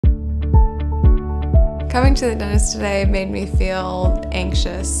Coming to the dentist today made me feel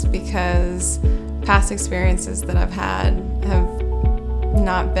anxious because past experiences that I've had have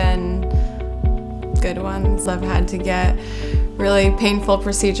not been good ones. I've had to get really painful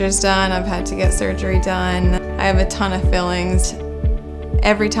procedures done. I've had to get surgery done. I have a ton of fillings.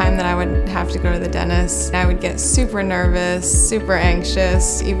 Every time that I would have to go to the dentist, I would get super nervous, super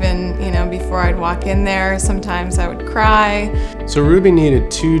anxious. Even, before I'd walk in there, sometimes I would cry. So Ruby needed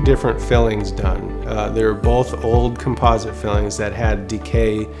 2 different fillings done. They were both old composite fillings that had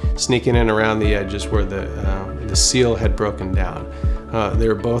decay sneaking in around the edges where the seal had broken down. They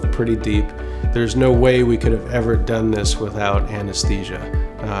were both pretty deep. There's no way we could have ever done this without anesthesia.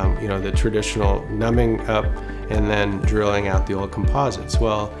 The traditional numbing up and then drilling out the old composites.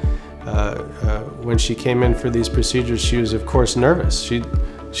 Well, when she came in for these procedures, she was of course nervous.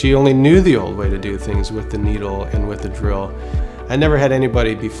 She only knew the old way to do things with the needle and with the drill. I never had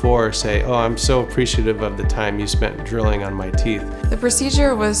anybody before say, "Oh, I'm so appreciative of the time you spent drilling on my teeth." The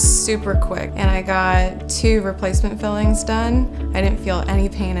procedure was super quick and I got 2 replacement fillings done. I didn't feel any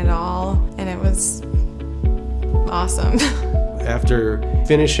pain at all and it was awesome. After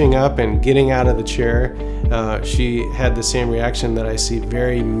finishing up and getting out of the chair, she had the same reaction that I see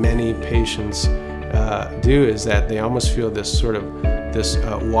very many patients do, is that they almost feel this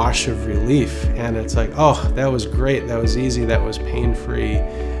wash of relief, and it's like, oh, that was great, that was easy, that was pain-free,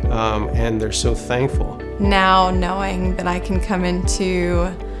 and they're so thankful. Now knowing that I can come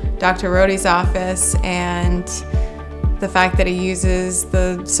into Dr. Rohde's office and the fact that he uses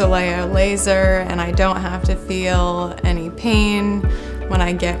the Solea laser and I don't have to feel any pain when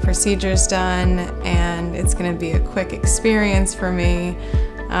I get procedures done, and it's going to be a quick experience for me,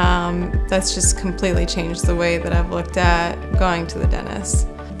 that's just completely changed the way that I've looked at going to the dentist.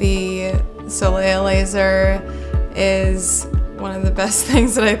 The Solea laser is one of the best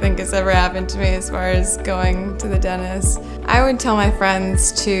things that I think has ever happened to me as far as going to the dentist. I would tell my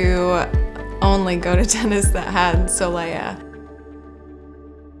friends to only go to dentists that had Solea.